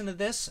 Take a listen to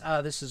this.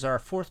 This is our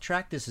 4th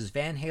track. This is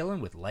Van Halen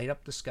with Light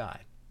Up the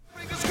Sky.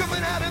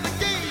 Coming out of the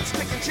gates,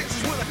 taking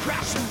chances with a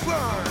crash and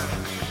burn.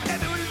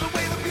 And there is a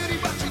way of beauty,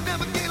 but you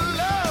never get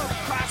love.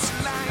 Cross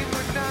the line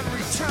with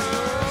non-return.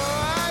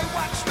 I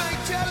watched my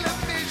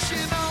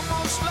television,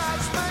 almost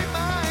lost my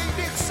mind.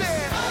 It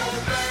said,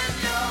 open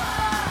your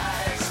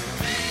eyes,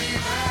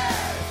 leave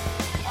it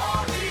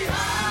all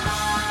behind.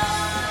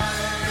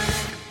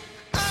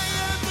 I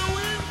am the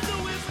wind, the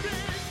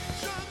whispering,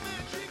 some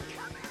magic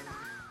coming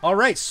out. All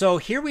right, so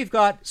here we've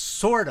got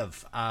sort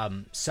of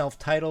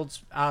self-titled,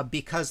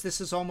 because this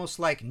is almost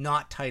like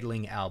not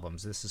titling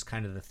albums. This is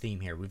kind of the theme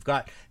here. We've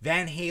got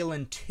Van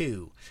Halen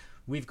 2.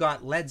 We've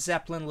got Led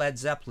Zeppelin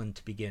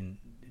to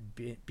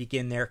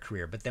begin their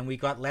career. But then we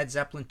got Led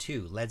Zeppelin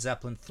 2, Led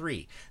Zeppelin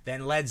 3.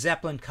 Then Led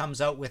Zeppelin comes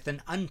out with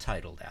an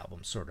untitled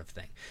album sort of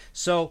thing.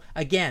 So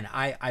again,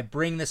 I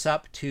bring this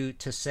up to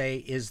say,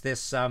 is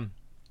this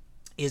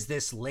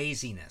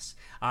laziness?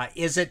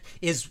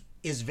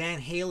 Is Van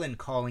Halen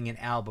calling an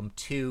album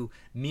 2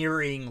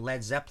 mirroring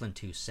Led Zeppelin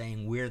 2,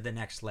 saying we're the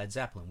next Led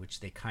Zeppelin, which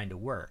they kind of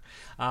were.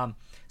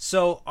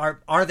 So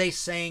are they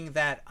saying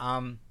that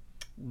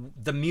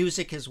the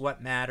music is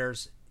what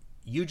matters?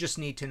 You just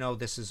need to know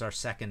this is our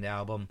second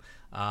album,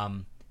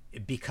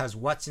 because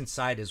what's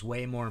inside is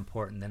way more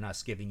important than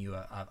us giving you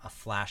a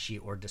flashy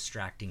or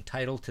distracting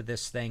title to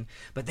this thing.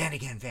 But then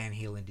again, Van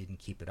Halen didn't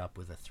keep it up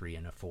with a 3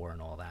 and a 4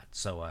 and all that.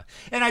 So,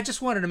 and I just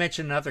wanted to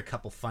mention another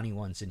couple funny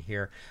ones in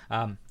here.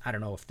 I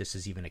don't know if this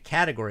is even a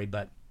category,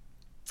 but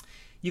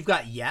you've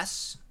got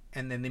Yes,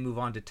 and then they move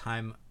on to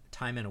Time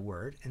in a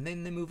Word, and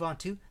then they move on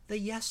to the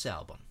Yes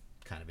album.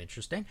 kind of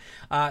interesting.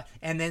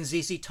 And then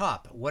ZZ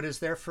Top. What is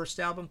their first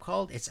album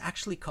called? It's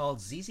actually called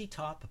ZZ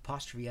Top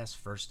 ''S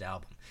first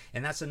album.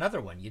 And that's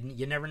another one.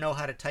 You never know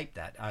how to type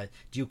that.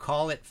 Do you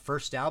call it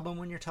first album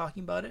when you're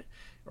talking about it?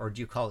 Or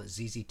do you call it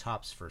ZZ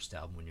Top's first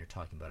album when you're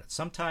talking about it?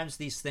 Sometimes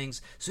these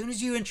things, as soon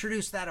as you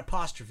introduce that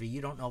apostrophe, you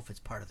don't know if it's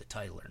part of the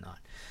title or not.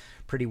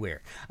 Pretty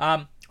weird.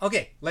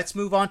 Okay, let's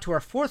move on to our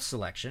fifth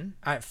selection.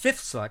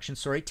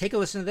 Take a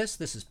listen to this.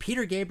 This is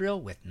Peter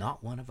Gabriel with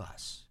Not One of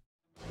Us.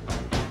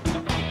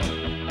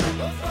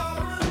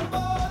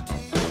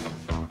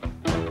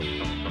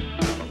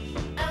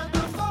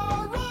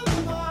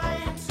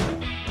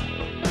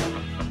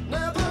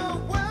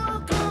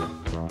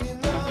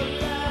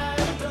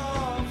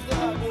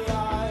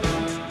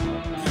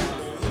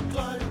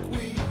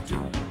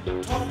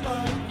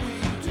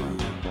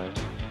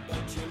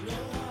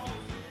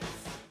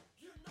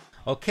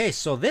 Okay,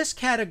 so this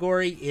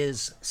category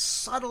is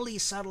subtly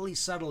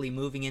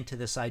moving into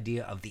this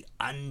idea of the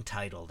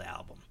untitled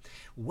album.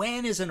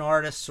 When is an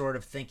artist sort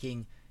of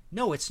thinking,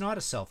 no, it's not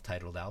a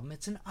self-titled album,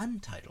 it's an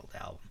untitled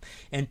album?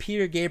 And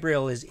Peter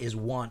Gabriel is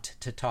wont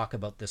to talk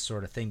about this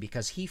sort of thing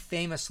because he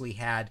famously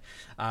had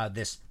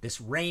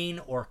this Rain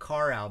or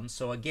Car album.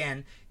 So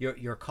again,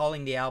 you're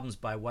calling the albums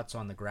by what's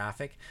on the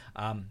graphic.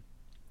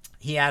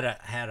 He had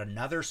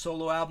another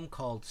solo album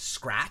called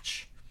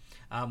Scratch,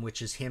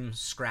 which is him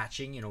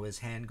scratching, his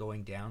hand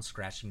going down,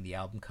 scratching the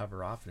album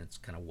cover off, and it's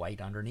kind of white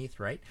underneath,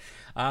 right?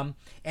 And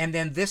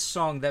then this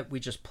song that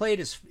we just played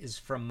is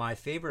from my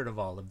favorite of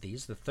all of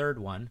these, the third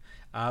one,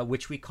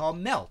 which we call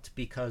Melt,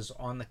 because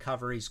on the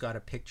cover he's got a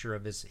picture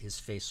of his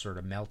face sort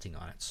of melting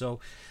on it. So,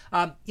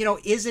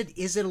 is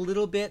it a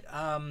little bit,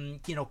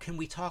 can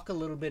we talk a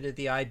little bit of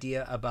the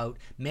idea about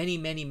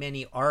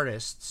many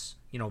artists,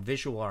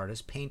 visual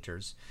artists,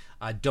 painters,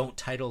 don't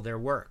title their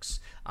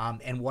works,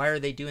 and why are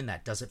they doing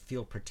that? Does it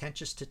feel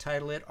pretentious to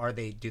title it?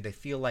 Do they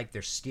feel like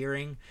they're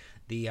steering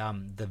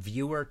the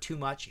viewer too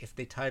much if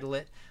they title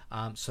it?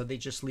 So they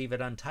just leave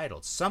it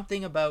untitled.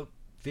 Something about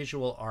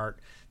visual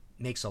art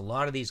makes a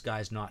lot of these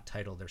guys not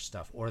title their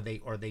stuff, or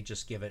they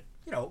just give it,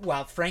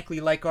 frankly,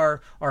 like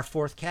our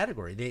fourth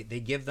category, they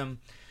give them,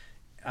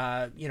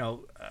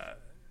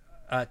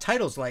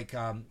 titles like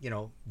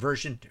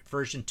version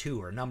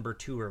 2 or number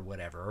 2 or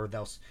whatever,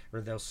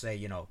 or they'll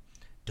say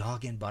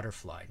Dog and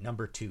Butterfly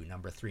number 2,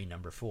 number 3,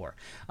 number 4.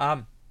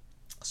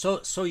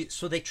 So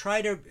they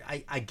try to,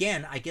 I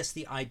guess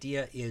the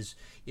idea is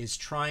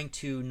trying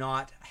to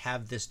not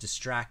have this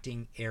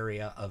distracting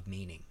area of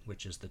meaning,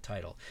 which is the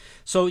title.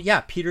 So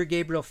yeah, Peter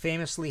Gabriel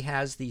famously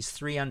has these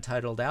 3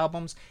 untitled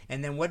albums,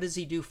 and then what does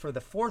he do for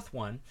the fourth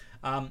one?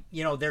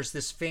 There's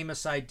this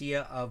famous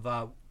idea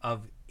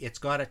of it's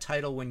got a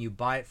title when you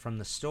buy it from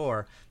the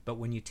store, but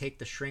when you take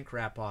the shrink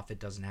wrap off, it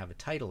doesn't have a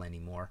title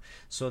anymore.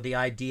 So the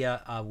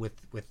idea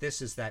with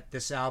this is that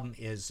this album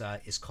is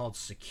called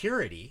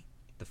Security,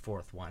 the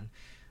fourth one,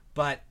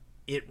 but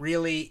it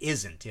really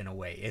isn't in a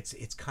way.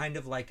 It's kind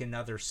of like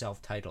another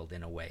self-titled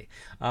in a way.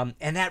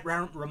 And that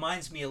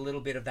reminds me a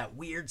little bit of that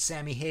weird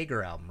Sammy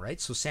Hagar album,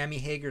 right? So Sammy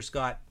Hagar's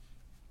got,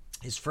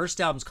 his first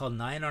album's called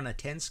 9 on a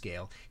 10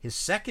 Scale. His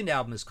second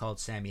album is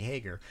called Sammy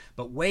Hagar,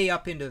 but way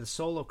up into the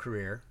solo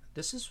career,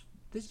 this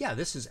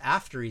is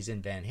after he's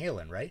in Van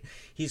Halen, right?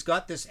 He's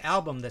got this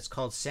album that's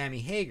called Sammy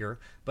Hagar,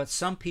 but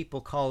some people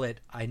call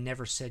it I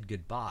Never Said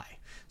Goodbye.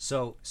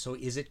 So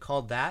is it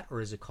called that, or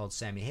is it called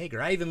Sammy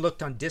Hagar? I even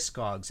looked on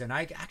Discogs, and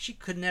I actually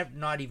could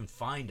not even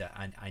find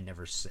I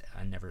Never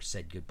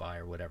Said Goodbye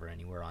or whatever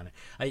anywhere on it.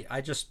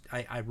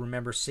 I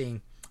remember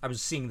seeing, I was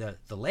seeing the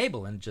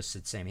label and it just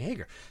said Sammy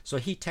Hagar. So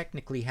he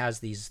technically has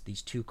these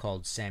two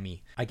called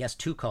Sammy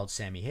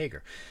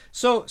Hagar.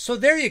 So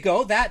there you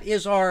go. That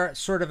is our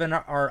sort of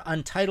our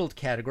untitled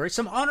category.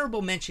 Some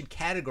honorable mention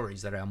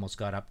categories that I almost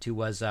got up to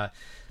was, there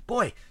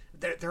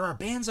are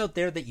bands out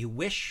there that you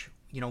wish,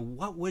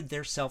 what would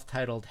their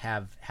self-titled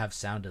have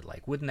sounded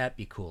like? Wouldn't that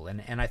be cool?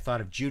 And I thought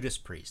of Judas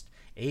Priest,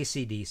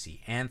 AC/DC,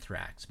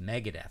 Anthrax,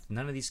 Megadeth.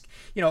 None of these,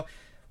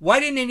 why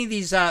didn't any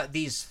of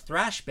these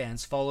thrash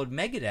bands follow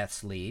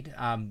Megadeth's lead,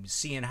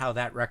 seeing how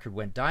that record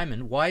went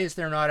diamond? Why is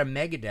there not a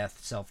Megadeth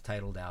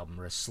self-titled album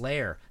or a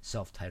Slayer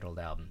self-titled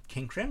album?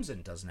 King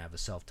Crimson doesn't have a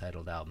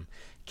self-titled album.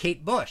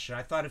 Kate Bush,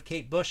 I thought of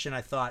Kate Bush and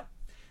I thought,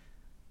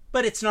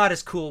 but it's not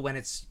as cool when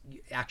it's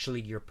actually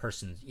your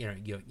person,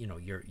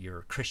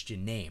 your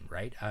Christian name,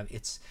 right?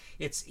 It's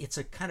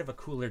a kind of a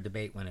cooler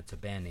debate when it's a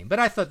band name. But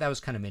I thought that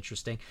was kind of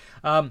interesting.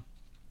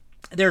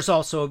 There's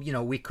also,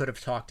 we could have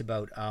talked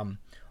about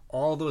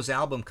all those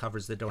album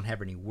covers that don't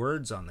have any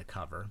words on the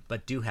cover,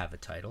 but do have a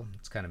title.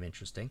 It's kind of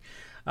interesting.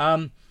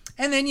 And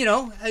then,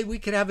 we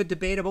could have a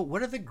debate about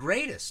what are the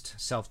greatest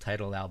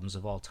self-titled albums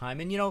of all time.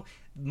 And,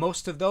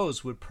 most of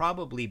those would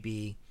probably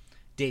be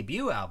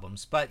debut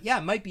albums. But yeah,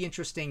 it might be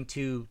interesting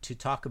to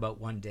talk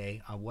about one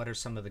day what are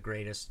some of the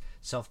greatest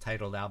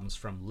self-titled albums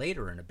from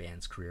later in a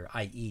band's career,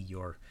 i.e.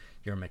 your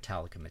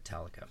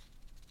Metallica.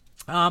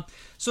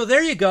 So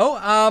there you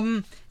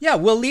go. Yeah,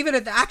 we'll leave it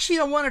at that. Actually,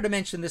 I wanted to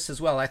mention this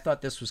as well. I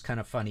thought this was kind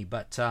of funny,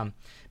 but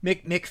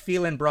Mick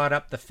Phelan brought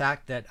up the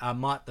fact that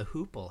Mott the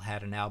Hoople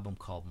had an album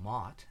called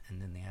Mott,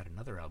 and then they had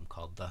another album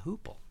called The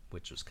Hoople,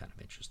 which was kind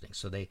of interesting.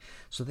 So they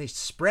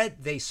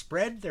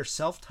spread their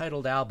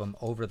self-titled album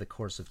over the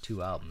course of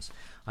 2 albums.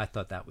 I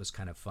thought that was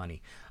kind of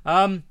funny.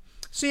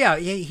 So yeah,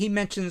 he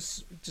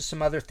mentions just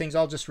some other things.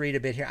 I'll just read a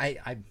bit here.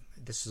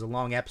 This is a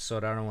long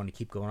episode. I don't want to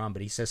keep going on,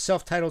 but he says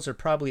self-titles are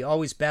probably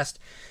always best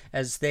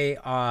as they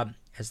are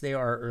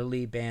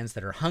early bands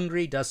that are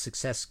hungry. Does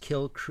success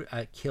kill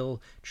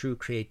true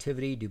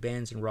creativity? Do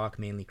bands in rock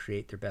mainly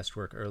create their best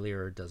work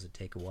earlier, or does it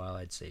take a while?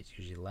 I'd say it's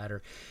usually the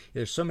latter.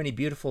 There's so many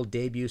beautiful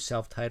debut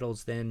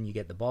self-titles. Then you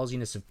get the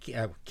ballsiness of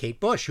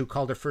Kate Bush, who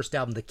called her first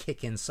album The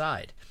Kick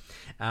Inside.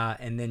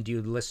 And then do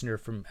you listener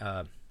from,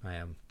 I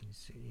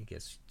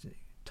guess,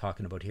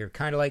 talking about here,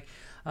 kind of like,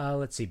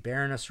 let's see,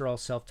 Baroness are all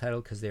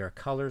self-titled because they are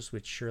colors,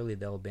 which surely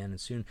they'll abandon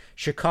soon.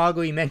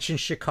 Chicago, he mentioned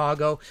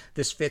Chicago.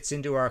 This fits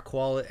into our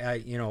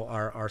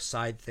our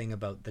side thing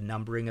about the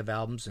numbering of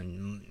albums,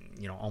 and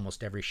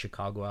almost every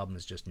Chicago album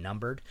is just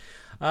numbered.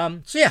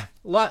 So yeah,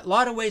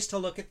 lot of ways to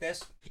look at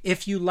this.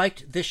 If you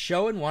liked this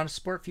show and want to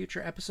support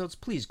future episodes,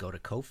 please go to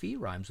Ko-fi,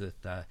 rhymes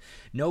with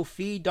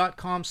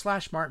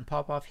nofee.com/Martin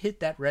Popoff. Hit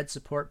that red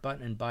support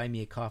button and buy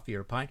me a coffee or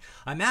a pint.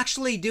 I'm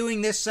actually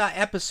doing this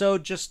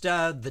episode just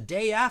the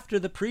day after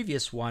the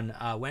previous one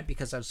went,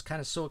 because I was kind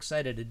of so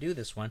excited to do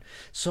this one.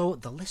 So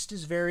the list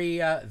is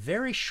very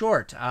very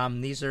short.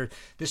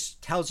 This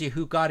tells you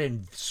who got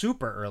in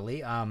super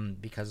early,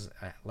 because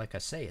like I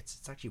say,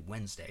 it's actually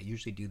Wednesday. I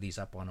usually do these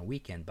up on a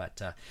weekend,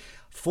 but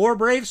 4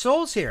 brave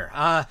souls here.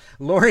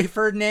 Laurie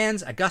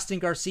Ferdinands, Augustin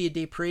Garcia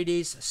de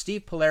Paredes,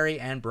 Steve Polari,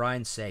 and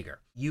Brian Sager.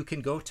 You can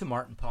go to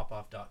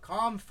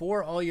martinpopoff.com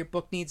for all your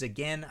book needs.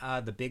 Again,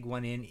 the big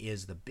one in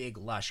is the big,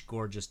 lush,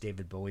 gorgeous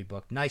David Bowie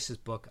book.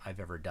 Nicest book I've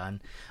ever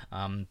done.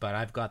 But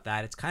I've got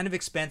that. It's kind of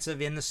expensive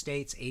in the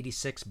States,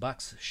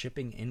 $86,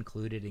 shipping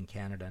included. In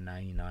Canada,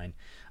 $99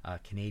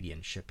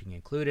 Canadian, shipping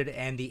included.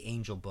 And the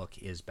Angel book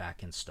is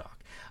back in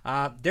stock.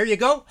 There you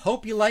go.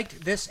 Hope you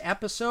liked this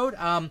episode.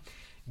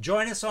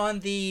 Join us on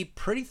the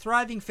Pretty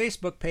Thriving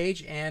Facebook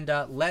page, and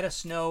let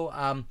us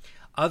know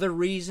other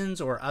reasons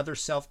or other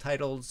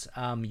self-titles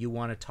you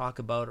want to talk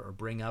about or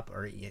bring up,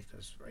 or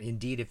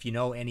indeed if you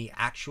know any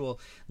actual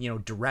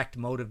direct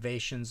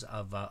motivations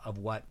of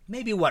what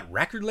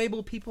record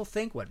label people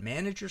think, what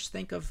managers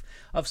think of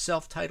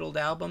self-titled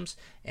albums,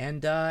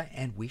 and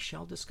we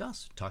shall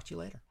discuss. Talk to you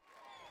later.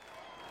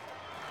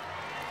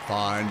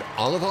 Find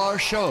all of our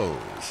shows,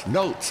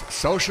 notes,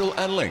 social,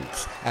 and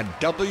links at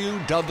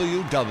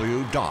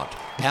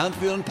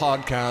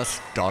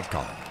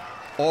www.pantheonpodcast.com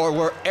or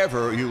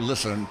wherever you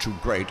listen to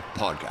great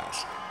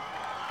podcasts.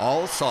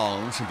 All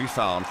songs can be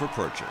found for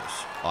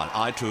purchase on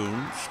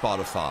iTunes,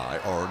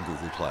 Spotify, or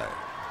Google Play.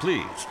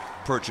 Please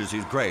purchase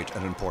these great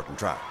and important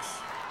tracks.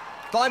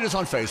 Find us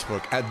on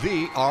Facebook at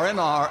the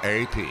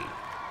RNRAP.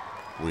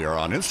 We are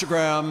on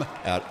Instagram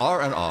at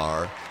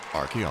RNR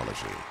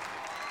Archaeology.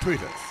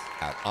 Tweet us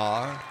at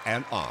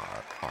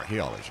RNR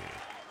Archaeology.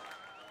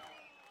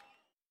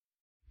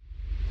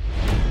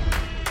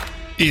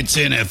 It's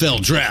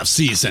NFL draft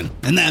season,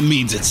 and that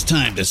means it's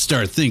time to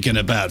start thinking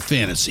about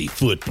fantasy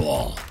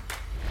football.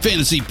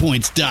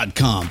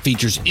 FantasyPoints.com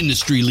features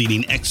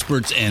industry-leading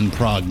experts and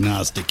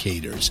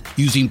prognosticators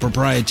using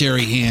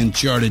proprietary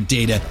hand-charted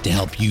data to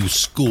help you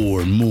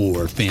score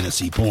more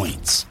fantasy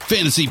points.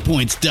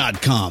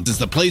 FantasyPoints.com is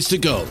the place to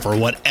go for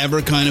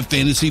whatever kind of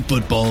fantasy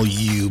football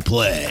you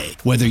play.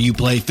 Whether you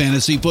play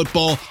fantasy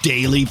football,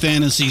 daily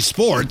fantasy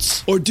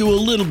sports, or do a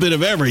little bit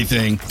of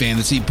everything,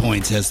 Fantasy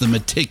Points has the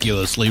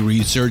meticulously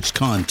researched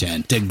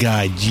content to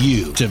guide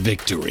you to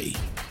victory.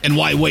 And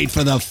why wait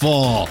for the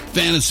fall?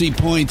 Fantasy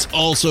Points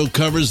also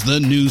covers the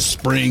new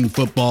spring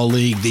football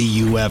league,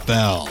 the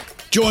UFL.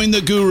 Join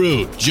the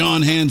guru,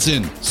 John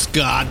Hansen,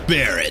 Scott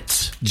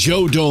Barrett,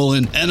 Joe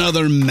Dolan, and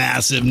other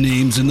massive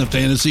names in the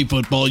fantasy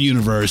football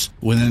universe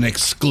with an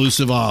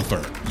exclusive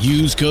offer.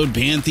 Use code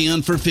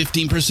Pantheon for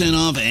 15%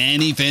 off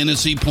any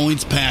Fantasy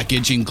Points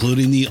package,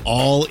 including the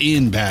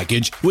all-in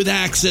package, with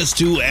access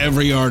to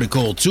every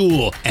article,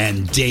 tool,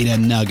 and data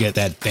nugget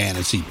that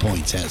Fantasy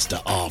Points has to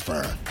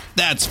offer.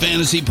 That's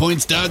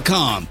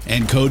FantasyPoints.com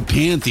and code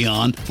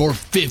Pantheon for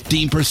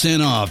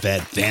 15% off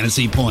at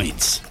Fantasy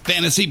Points.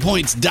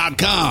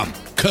 FantasyPoints.com,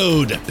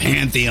 code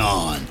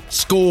Pantheon.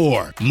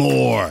 Score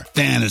more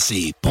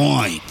fantasy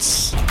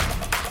points.